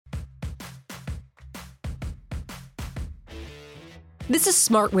This is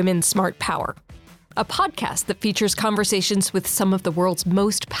Smart Women, Smart Power, a podcast that features conversations with some of the world's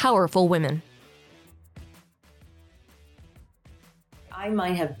most powerful women. I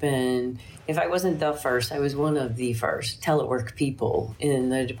might have been, if I wasn't the first, I was one of the first telework people in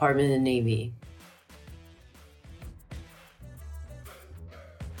the Department of the Navy.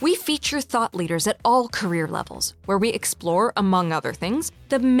 We feature thought leaders at all career levels, where we explore, among other things,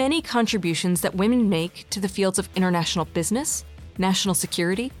 the many contributions that women make to the fields of international business, national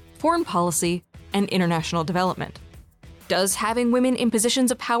security, foreign policy, and international development. Does having women in positions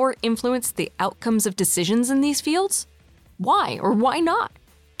of power influence the outcomes of decisions in these fields? Why or why not?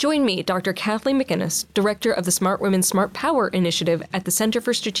 Join me, Dr. Kathleen McInnis, Director of the Smart Women, Smart Power Initiative at the Center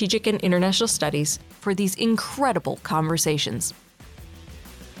for Strategic and International Studies, for these incredible conversations.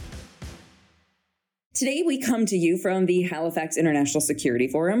 Today, we come to you from the Halifax International Security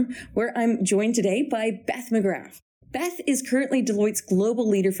Forum, where I'm joined today by Beth McGrath. Beth is currently Deloitte's Global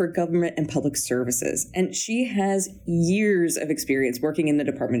Leader for Government and Public Services, and she has years of experience working in the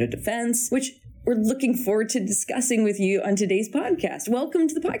Department of Defense, which we're looking forward to discussing with you on today's podcast. Welcome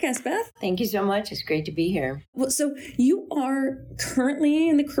to the podcast, Beth. Thank you so much. It's great to be here. Well, so you are currently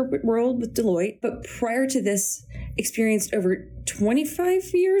in the corporate world with Deloitte, but prior to this, experienced over 25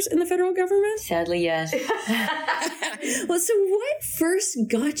 years in the federal government? Sadly, yes. Well, so what first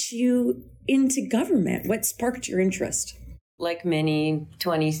got you into government? What sparked your interest? Like many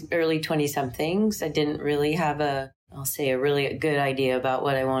early 20-somethings, I didn't really have a really good idea about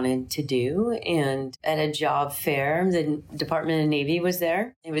what I wanted to do. And at a job fair, the Department of the Navy was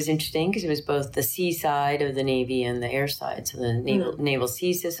there. It was interesting because it was both the sea side of the Navy and the air side. So the Naval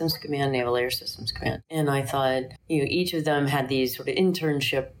Sea Systems Command, Naval Air Systems Command. And I thought, each of them had these sort of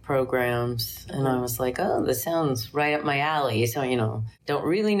internship programs. And I was like, oh, this sounds right up my alley. So, don't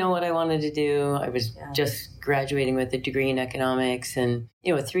really know what I wanted to do. I was just graduating with a degree in economics and, a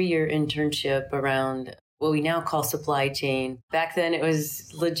 3-year internship around what we now call supply chain. Back then it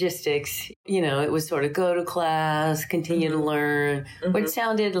was logistics. It was sort of go to class, continue to learn, which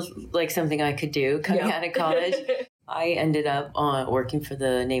sounded like something I could do coming out of college. I ended up working for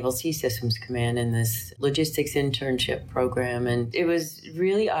the Naval Sea Systems Command in this logistics internship program. And it was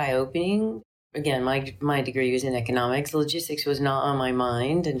really eye-opening. Again, my degree was in economics. Logistics was not on my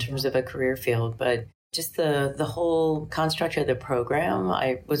mind in terms of a career field, but just the whole construct of the program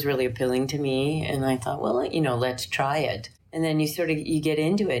was really appealing to me. And I thought, well, let's try it. And then you get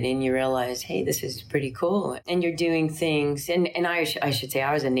into it and you realize, hey, this is pretty cool. And you're doing things. And I should say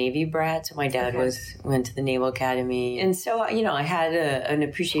I was a Navy brat. So my dad went to the Naval Academy. And so, I had an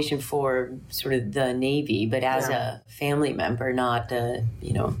appreciation for sort of the Navy, but as a family member, not,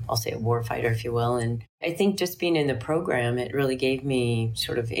 I'll say a warfighter, if you will. And I think just being in the program, it really gave me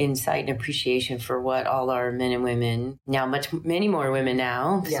sort of insight and appreciation for what all our men and women, now many more women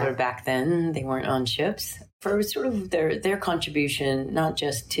now, sort of back then, they weren't on ships, for sort of their contribution, not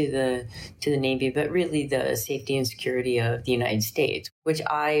just to the Navy, but really the safety and security of the United States, which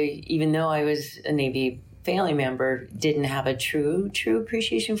even though I was a Navy family member, didn't have a true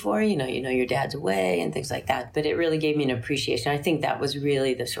appreciation for. Your dad's away and things like that, but it really gave me an appreciation. I think that was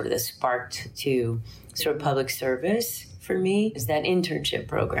really the spark to sort of public service for me, is that internship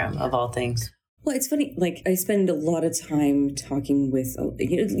program of all things. Well, it's funny, I spend a lot of time talking with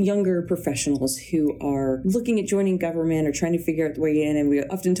younger professionals who are looking at joining government or trying to figure out the way in. And we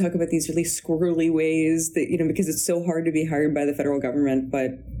often talk about these really squirrely ways that, because it's so hard to be hired by the federal government.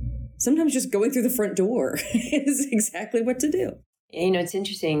 But sometimes just going through the front door is exactly what to do. It's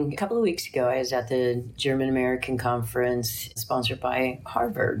interesting. A couple of weeks ago, I was at the German-American conference sponsored by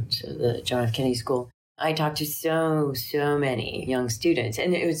Harvard, so the John F. Kennedy School. I talked to so many young students,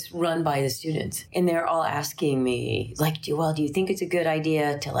 and it was run by the students. And they're all asking me, do you think it's a good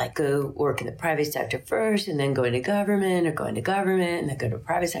idea to go work in the private sector first and then go into government, or go into government and then go to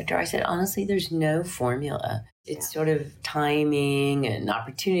private sector? I said, honestly, there's no formula. It's sort of timing and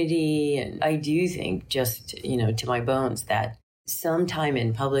opportunity. And I do think just, to my bones, that some time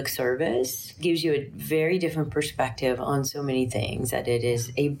in public service gives you a very different perspective on so many things, that it is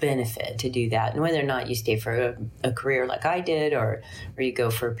a benefit to do that. And whether or not you stay for a career like I did, or you go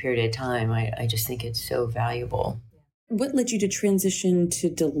for a period of time, I just think it's so valuable. What led you to transition to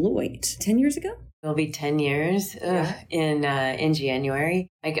Deloitte 10 years ago? It'll be 10 years in January.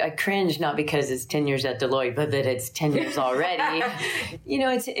 I cringe, not because it's 10 years at Deloitte, but that it's 10 years already.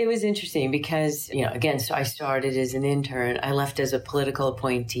 It was interesting because, again, so I started as an intern. I left as a political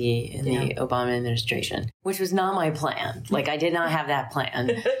appointee in the Obama administration, which was not my plan. I did not have that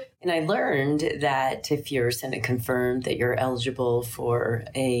plan. And I learned that if you're Senate confirmed, that you're eligible for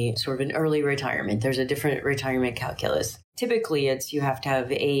a sort of an early retirement. There's a different retirement calculus. Typically, it's you have to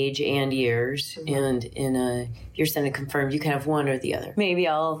have age and years. And if you're Senate confirmed, you can have one or the other. Maybe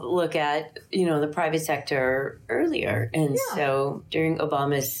I'll look at, the private sector earlier. And so during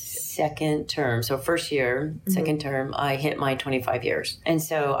Obama's second term, so first year, second term, I hit my 25 years. And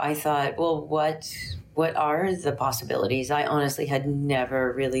so I thought, well, what are the possibilities? I honestly had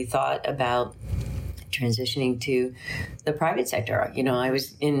never really thought about transitioning to the private sector. I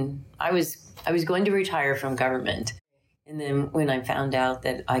was going to retire from government. And then when I found out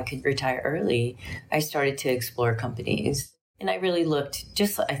that I could retire early, I started to explore companies. And I really looked,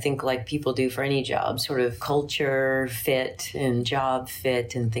 just I think like people do for any job, sort of culture fit and job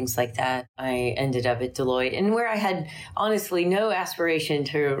fit and things like that. I ended up at Deloitte, and where I had honestly no aspiration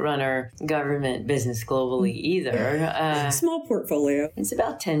to run our government business globally either. Small portfolio. It's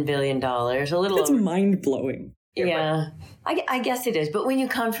about $10 billion, a little That's mind-blowing. Yeah, I guess it is. But when you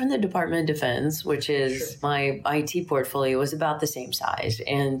come from the Department of Defense, which is my IT portfolio, was about the same size.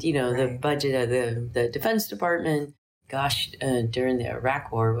 And, the budget of the Defense Department, during the Iraq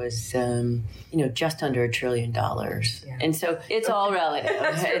War was, just under $1 trillion. Yeah. And so it's all relative.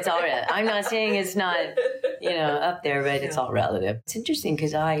 It's all relative. I'm not saying it's not, up there, but it's all relative. It's interesting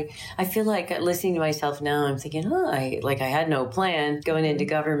because I feel like listening to myself now, I'm thinking, I had no plan going into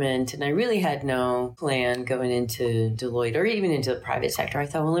government, and I really had no plan going into Deloitte or even into the private sector. I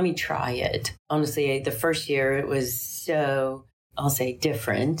thought, well, let me try it. Honestly, the first year it was so, I'll say,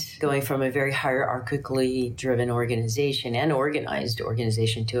 different, going from a very hierarchically driven organization and organized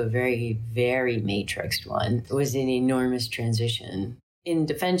organization to a very, very matrixed one. It was an enormous transition. In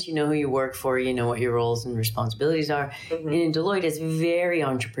defense, you know who you work for, you know what your roles and responsibilities are. Mm-hmm. And in Deloitte, it's very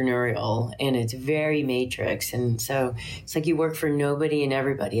entrepreneurial and it's very matrix. And so it's like you work for nobody and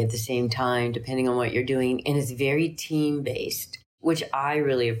everybody at the same time, depending on what you're doing. And it's very team-based, which I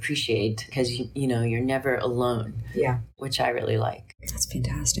really appreciate because, you're never alone. Yeah. Which I really like. That's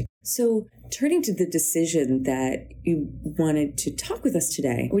fantastic. So turning to the decision that you wanted to talk with us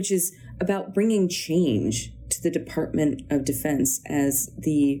today, which is about bringing change to the Department of Defense as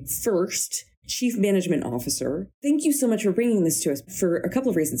the first Chief Management Officer. Thank you so much for bringing this to us for a couple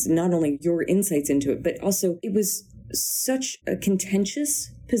of reasons. Not only your insights into it, but also it was such a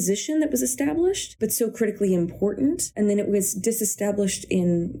contentious position that was established, but so critically important. And then it was disestablished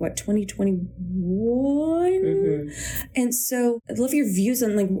in 2021? Mm-hmm. And so I'd love your views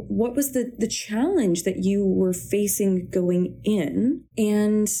on what was the challenge that you were facing going in,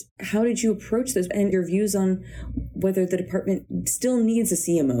 and how did you approach this, and your views on whether the department still needs a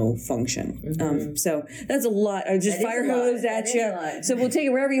CMO function. Mm-hmm. So that's a lot. I just fire hose at you. So we'll take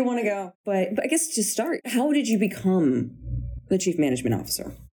it wherever you want to go. But I guess to start, how did you become the Chief Management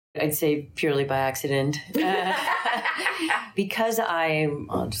Officer? I'd say purely by accident. Because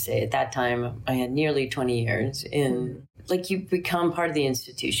I'll just say at that time, I had nearly 20 years in, you become part of the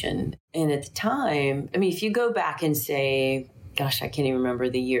institution. And at the time, if you go back and say, I can't even remember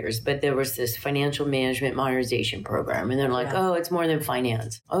the years, but there was this financial management modernization program. And they're like, oh, it's more than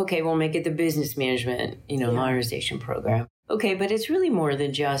finance. Okay, we'll make it the business management, modernization program. Okay, but it's really more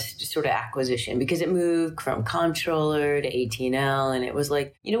than just sort of acquisition, because it moved from comptroller to AT&L, and it was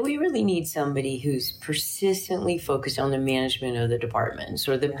like, we really need somebody who's persistently focused on the management of the department,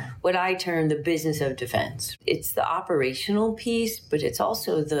 sort of what I term the business of defense. It's the operational piece, but it's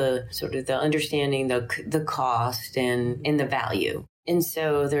also the sort of the understanding the cost and the value. And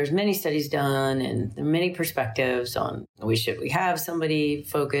so there's many studies done and there are many perspectives on should we have somebody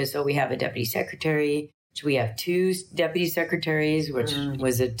focused? We have a deputy secretary. We have 2 deputy secretaries, which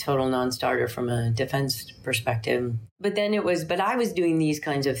was a total non-starter from a defense perspective. But I was doing these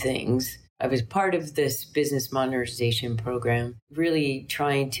kinds of things. I was part of this business modernization program, really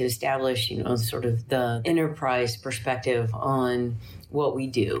trying to establish, sort of the enterprise perspective on what we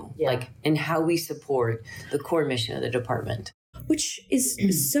do, and how we support the core mission of the department. Which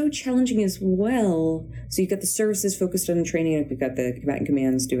is so challenging as well. So you've got the services focused on training, you've got the combatant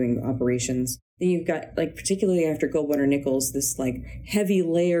commands doing operations. Then you've got, particularly after Goldwater Nichols, this heavy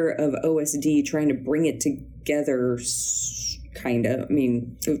layer of OSD trying to bring it together, kind of,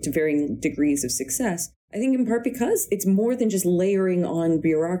 to varying degrees of success. I think in part because it's more than just layering on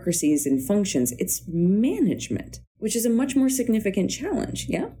bureaucracies and functions. It's management, which is a much more significant challenge,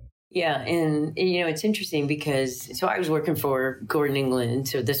 yeah? Yeah, and it's interesting because, I was working for Gordon England,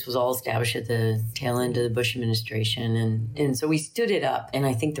 so this was all established at the tail end of the Bush administration, and so we stood it up, and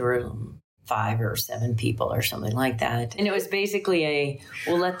I think there were 5 or 7 people or something like that. And it was basically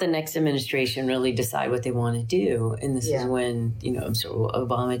we'll let the next administration really decide what they want to do. And this is when, so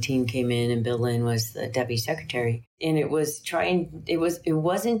Obama team came in and Bill Lynn was the deputy secretary. And it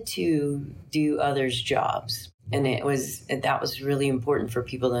wasn't to do others' jobs. And that was really important for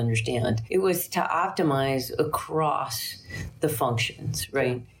people to understand. It was to optimize across the functions,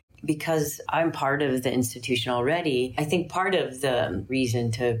 right? Because I'm part of the institution already, I think part of the reason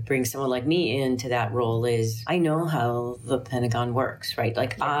to bring someone like me into that role is I know how the Pentagon works, right?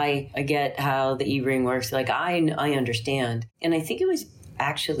 Like I get how the E-ring works. Like I understand. And I think it was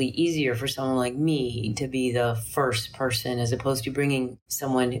actually easier for someone like me to be the first person as opposed to bringing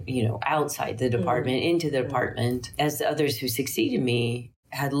someone, outside the department into the department, as the others who succeeded me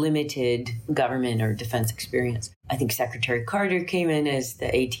had limited government or defense experience. I think Secretary Carter came in as the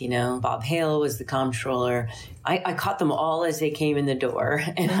ATNO. Bob Hale was the comptroller. I caught them all as they came in the door.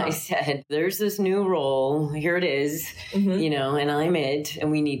 And I said, there's this new role. Here it is, and I'm it.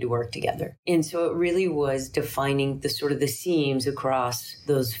 And we need to work together. And so it really was defining the sort of the seams across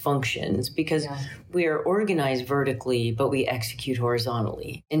those functions because we are organized vertically, but we execute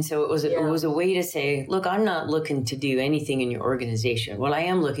horizontally. And so it was a way to say, look, I'm not looking to do anything in your organization. What I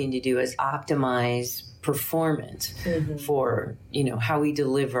am looking to do is optimize performance for, how we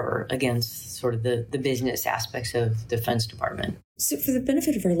deliver against sort of the business aspects of Defense Department. So for the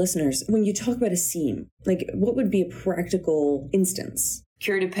benefit of our listeners, when you talk about a seam, like what would be a practical instance?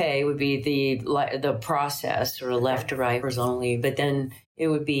 Cure to pay would be the process or left to right horizontally, but then it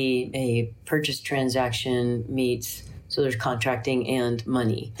would be a purchase transaction meets. So there's contracting and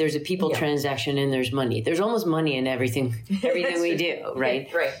money. There's a people transaction and there's money. There's almost money in everything we do, right?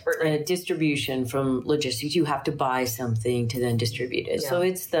 Right. Distribution from logistics. You have to buy something to then distribute it. Yeah. So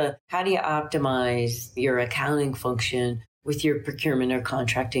it's how do you optimize your accounting function with your procurement or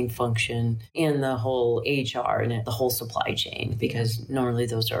contracting function and the whole HR and the whole supply chain, because normally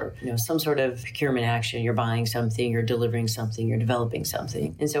those are, some sort of procurement action. You're buying something, you're delivering something, you're developing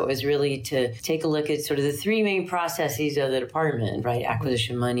something. And so it was really to take a look at sort of the 3 main processes of the department, right?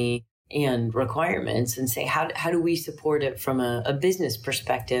 Acquisition, money, and requirements, and say, how do we support it from a business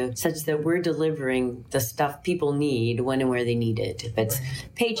perspective such that we're delivering the stuff people need when and where they need it, if it's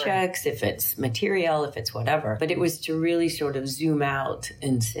paychecks, if it's material, if it's whatever. But it was to really sort of zoom out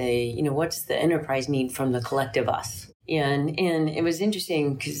and say, what's the enterprise need from the collective us? And it was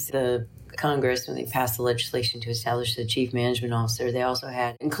interesting because the Congress, when they passed the legislation to establish the chief management officer, they also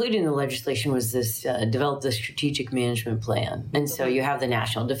had, included in the legislation was this, develop the strategic management plan. And so you have the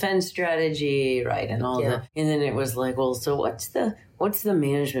national defense strategy, right? And all and then it was like, well, so what's the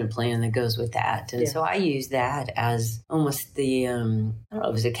management plan that goes with that? And so I used that as almost the, I don't know if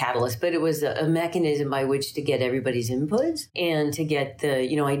it was a catalyst, but it was a mechanism by which to get everybody's inputs and to get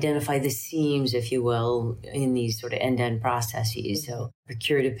the, identify the seams, if you will, in these sort of end-to-end processes. So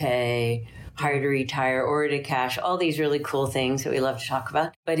procure to pay, hire to retire, order to cash, all these really cool things that we love to talk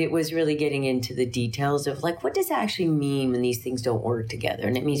about. But it was really getting into the details of like, what does it actually mean when these things don't work together?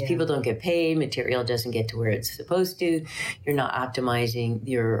 And it means people don't get paid, material doesn't get to where it's supposed to, you're not optimizing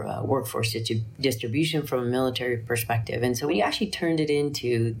your workforce distribution from a military perspective. And so when you actually turned it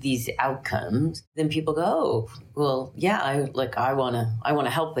into these outcomes, then people go, oh, well, yeah, I want to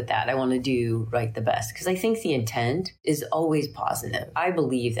help with that. I want to do the best. Because I think the intent is always positive. I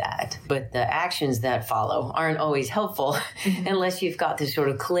believe that. But the actions that follow aren't always helpful unless you've got this sort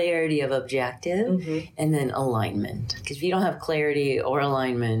of clarity of objective and then alignment. Because if you don't have clarity or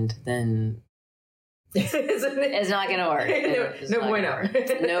alignment, then it's not going to work. No bueno.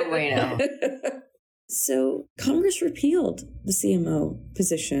 No bueno. So Congress repealed the CMO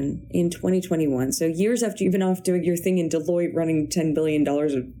position in 2021. So years after you've been off doing your thing in Deloitte, running $10 billion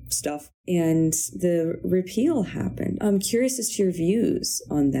of stuff, and the repeal happened. I'm curious as to your views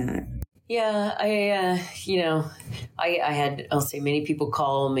on that. Yeah, I had, I'll say, many people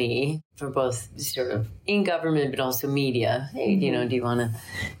call me for both sort of in government, but also media. Hey, do you want to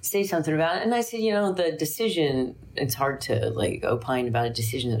say something about it? And I said, the decision, it's hard to opine about a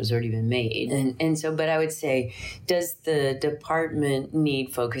decision that was already been made. And so, but I would say, does the department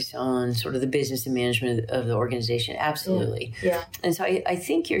need focus on sort of the business and management of the organization? Absolutely. Yeah. And so I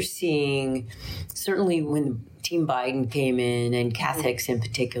think you're seeing, certainly when Team Biden came in, and Kath Hicks in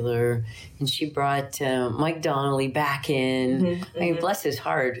particular, and she brought Mike Donnelly back in. I mean, bless his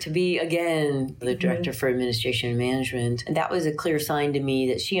heart, to be, again, the Director for Administration and Management. And that was a clear sign to me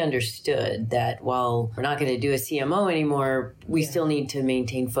that she understood that while we're not going to do a CMO anymore, we still need to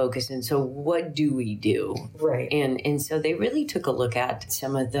maintain focus. And so what do we do? Right. And so they really took a look at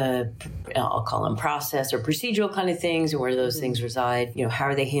some of the, I'll call them process or procedural kind of things, and where those things reside. You know, how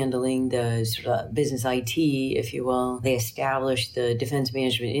are they handling the sort of business IT, if you will? They established the Defense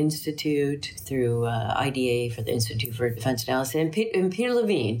Management Institute through IDA for the Institute for Defense Analysis, and Peter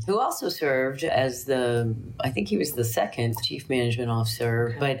Levine, who also served as I think he was the second Chief Management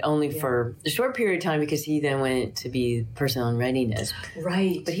Officer, but only for a short period of time, because he then went to be Personnel and Readiness.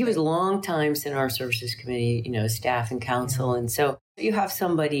 Right. But he was a long time in our Services Committee, staff and counsel. And so you have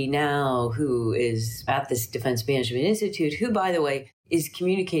somebody now who is at this Defense Management Institute, who, by the way, is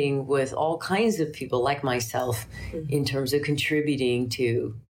communicating with all kinds of people like myself in terms of contributing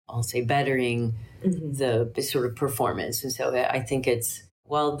to, I'll say, bettering the sort of performance. And so I think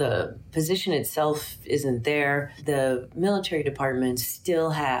while the position itself isn't there, the military departments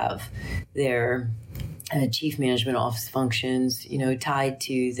still have their chief management office functions, tied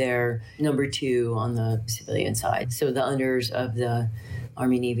to their number 2 on the civilian side. So the unders of the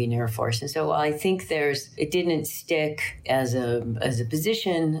Army, Navy, and Air Force. And so I think it didn't stick as a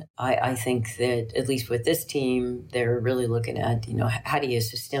position. I think that at least with this team, they're really looking at, how do you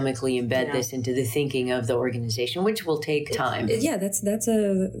systemically embed this into the thinking of the organization, which will take time. That's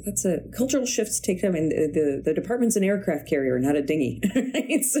a cultural shifts take time, and the department's an aircraft carrier, not a dinghy.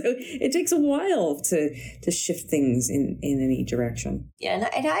 Right? So it takes a while to shift things in any direction. Yeah,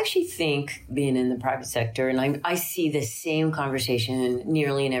 and I actually think, being in the private sector, and I see the same conversation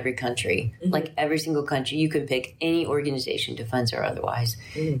nearly in every country. Like every single country, you can pick any organization, defense or otherwise.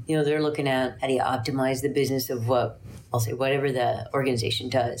 They're looking at how do you optimize the business of whatever the organization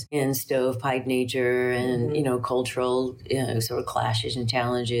does, and stovepipe nature and, cultural, sort of clashes and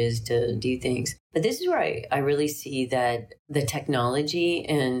challenges to do things. But this is where I really see that the technology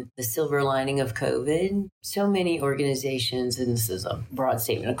and the silver lining of COVID, so many organizations, and this is a broad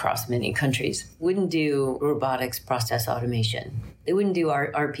statement across many countries, wouldn't do robotics process automation. They wouldn't do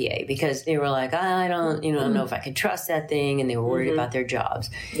RPA because they were like, I don't know if I could trust that thing. And they were worried about their jobs.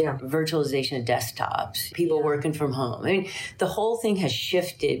 Yeah. Virtualization of desktops, people working from home. I mean, the whole thing has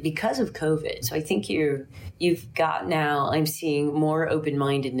shifted because of COVID. So I think you've got now, I'm seeing more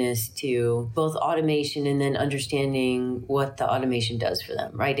open-mindedness to both automation and then understanding what the automation does for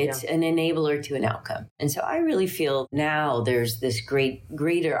them, right? It's an enabler to an outcome. And so I really feel now there's this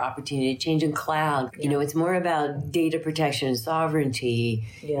greater opportunity to change in cloud. It's more about data protection and sovereignty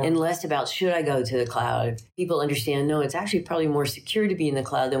and less about should I go to the cloud. People understand, no, it's actually probably more secure to be in the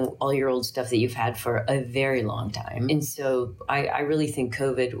cloud than all your old stuff that you've had for a very long time. And so I really think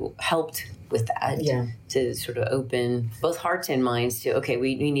COVID helped with that to sort of open both hearts and minds to, okay,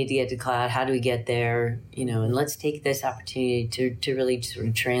 we need to get to cloud. How do we get there? And let's take this opportunity to really sort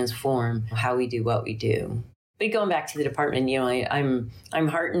of transform how we do what we do. But going back to the department, I'm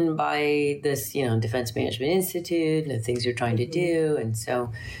heartened by this, Defense Management Institute and the things you're trying to do. And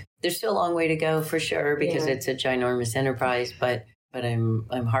so there's still a long way to go for sure, because it's a ginormous enterprise, but I'm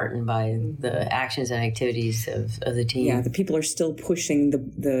heartened by the actions and activities of the team. Yeah, the people are still pushing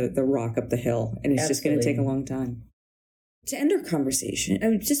the rock up the hill, and it's just going to take a long time. To end our conversation,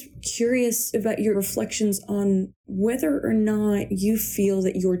 I'm just curious about your reflections on whether or not you feel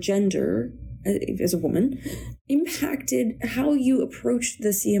that your gender, as a woman, impacted how you approached the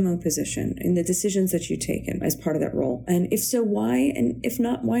CMO position and the decisions that you taken as part of that role. And if so, why? And if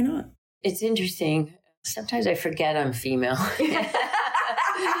not, why not? It's interesting. Sometimes I forget I'm female.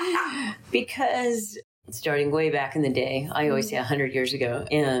 Because starting way back in the day, I always say 100 years ago,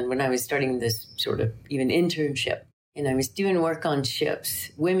 and when I was starting this sort of even internship, and I was doing work on ships,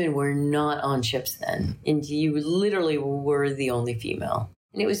 women were not on ships then. And you literally were the only female.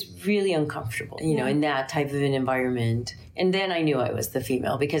 And it was really uncomfortable, in that type of an environment. And then I knew I was the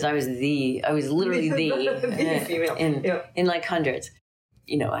female because I was literally the female in like hundreds.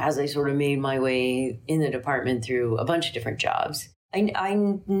 As I sort of made my way in the department through a bunch of different jobs, I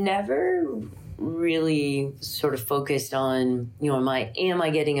never really sort of focused on, am I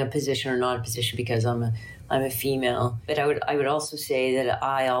getting a position or not a position because I'm a female. But I would also say that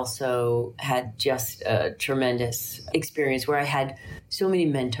I also had just a tremendous experience where I had so many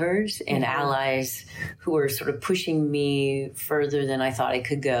mentors and allies who were sort of pushing me further than I thought I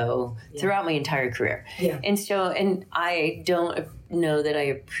could go throughout my entire career. Yeah. And I don't know that I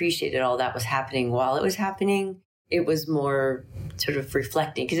appreciated all that was happening while it was happening. It was more sort of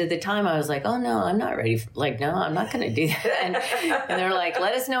reflecting, because at the time I was like, oh no, I'm not ready. No, I'm not going to do that. And they're like,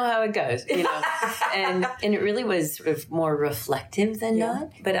 let us know how it goes, and it really was sort of more reflective than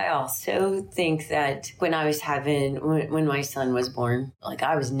not. But I also think that when when my son was born,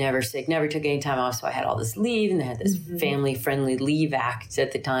 I was never sick, never took any time off. So I had all this leave, and they had this family friendly leave act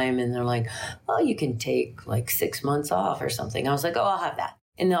at the time. And they're like, oh, you can take 6 months off or something. I was like, oh, I'll have that.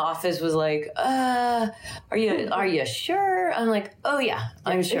 And the office was like, are you sure? I'm like, oh yeah,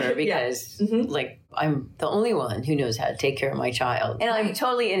 I'm sure, because I'm the only one who knows how to take care of my child. And I'm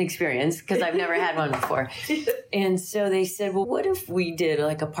totally inexperienced because I've never had one before. And so they said, well, what if we did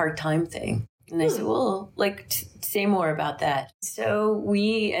a part-time thing? And I said, well, say more about that. So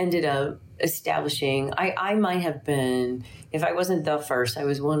we ended up establishing, I might have been, if I wasn't the first, I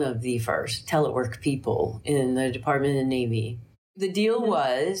was one of the first telework people in the Department of the Navy. The deal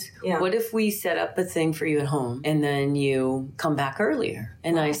was, what if we set up a thing for you at home and then you come back earlier?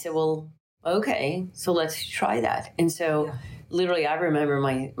 And I said, well, okay, so let's try that. And so literally, I remember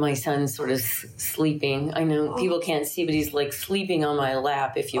my son sort of sleeping. I know people can't see, but he's sleeping on my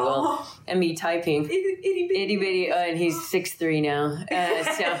lap, if you will, and me typing. Itty bitty. And he's 6'3" now.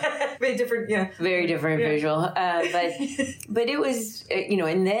 So very different, very different visual. But it was,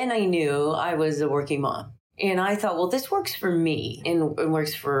 and then I knew I was a working mom. And I thought, well, this works for me and it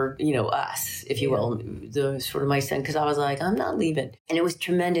works for, us, if you will, the sort of my son, because I was like, I'm not leaving. And it was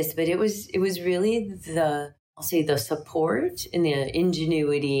tremendous. But it was really the support and the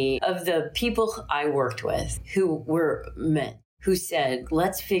ingenuity of the people I worked with who were men who said,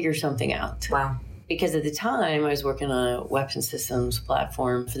 let's figure something out. Wow. Because at the time, I was working on a weapons systems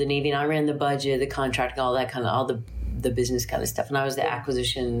platform for the Navy, and I ran the budget, the contract, all that kind of, all the business kind of stuff. And I was the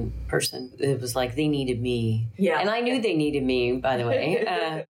acquisition person. It was like they needed me. Yeah. And I knew they needed me, by the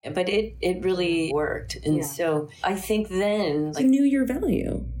way. But it really worked. And so I think then... you knew your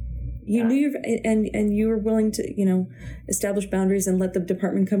value. You knew your... And you were willing to, establish boundaries and let the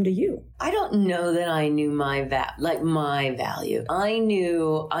department come to you. I don't know that I knew my value. I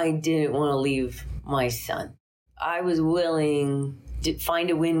knew I didn't want to leave my son. I was willing to find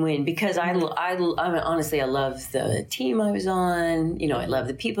a win-win because I honestly, I love the team I was on. I love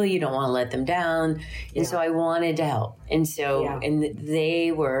the people. You don't want to let them down. And so I wanted to help. And so, and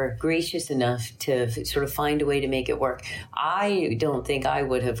they were gracious enough to sort of find a way to make it work. I don't think I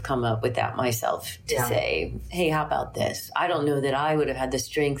would have come up with that myself to say, hey, how about this? I don't know that I would have had the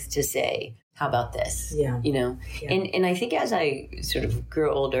strength to say, how about this? And I think as I sort of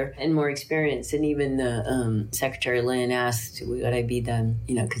grew older and more experienced, and even the Secretary Lynn asked, would I be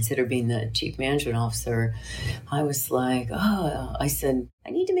consider being the chief management officer? I was like, I said, I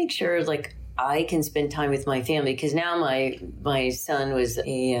need to make sure I can spend time with my family, because now my son was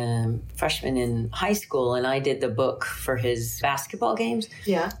a freshman in high school, and I did the book for his basketball games.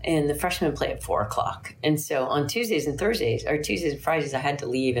 Yeah. And the freshmen play at 4:00. And so on Tuesdays and Fridays, I had to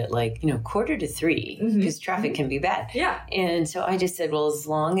leave at 2:45 because traffic can be bad. Yeah. And so I just said, well, as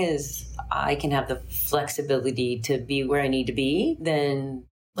long as I can have the flexibility to be where I need to be, then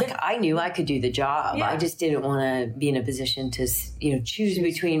I knew I could do the job. Yeah. I just didn't want to be in a position to, choose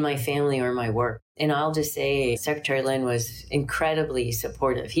between my family or my work. And I'll just say Secretary Lynn was incredibly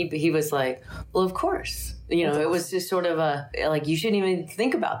supportive. He was like, well, of course. It was just sort of you shouldn't even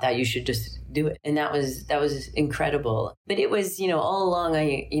think about that. You should just do it. And that was incredible. But it was, all along,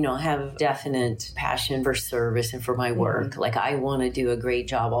 I have definite passion for service and for my work. I want to do a great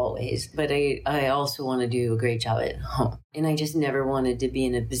job always, but I also want to do a great job at home. And I just never wanted to be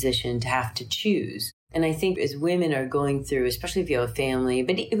in a position to have to choose. And I think as women are going through, especially if you have a family,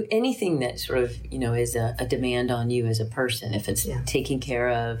 but anything that sort of, is a demand on you as a person, if it's taking care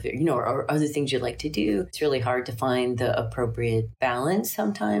of, or other things you like to do, it's really hard to find the appropriate balance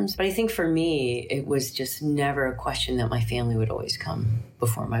sometimes. But I think for me, it was just never a question that my family would always come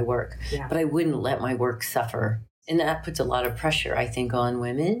before my work. Yeah. But I wouldn't let my work suffer. And that puts a lot of pressure, I think, on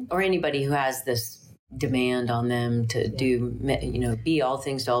women or anybody who has this demand on them to do, be all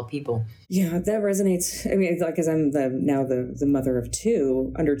things to all people. Yeah, that resonates. I mean, because I'm now the mother of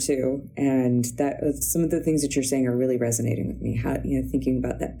under two, and that some of the things that you're saying are really resonating with me. How, thinking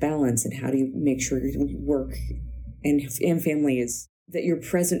about that balance and how do you make sure your work and family is, that you're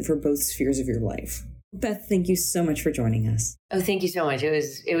present for both spheres of your life. Beth, thank you so much for joining us. Oh, thank you so much. It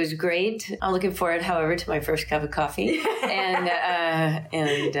was great. I'm looking forward, however, to my first cup of coffee.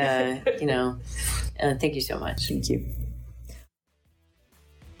 Thank you so much. Thank you.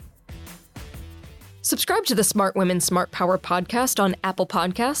 Subscribe to the Smart Women, Smart Power podcast on Apple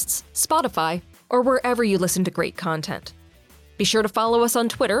Podcasts, Spotify, or wherever you listen to great content. Be sure to follow us on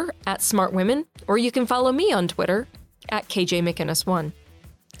Twitter @SmartWomen, or you can follow me on Twitter at KJ McInnis1.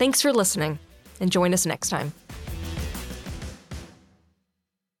 Thanks for listening, and join us next time.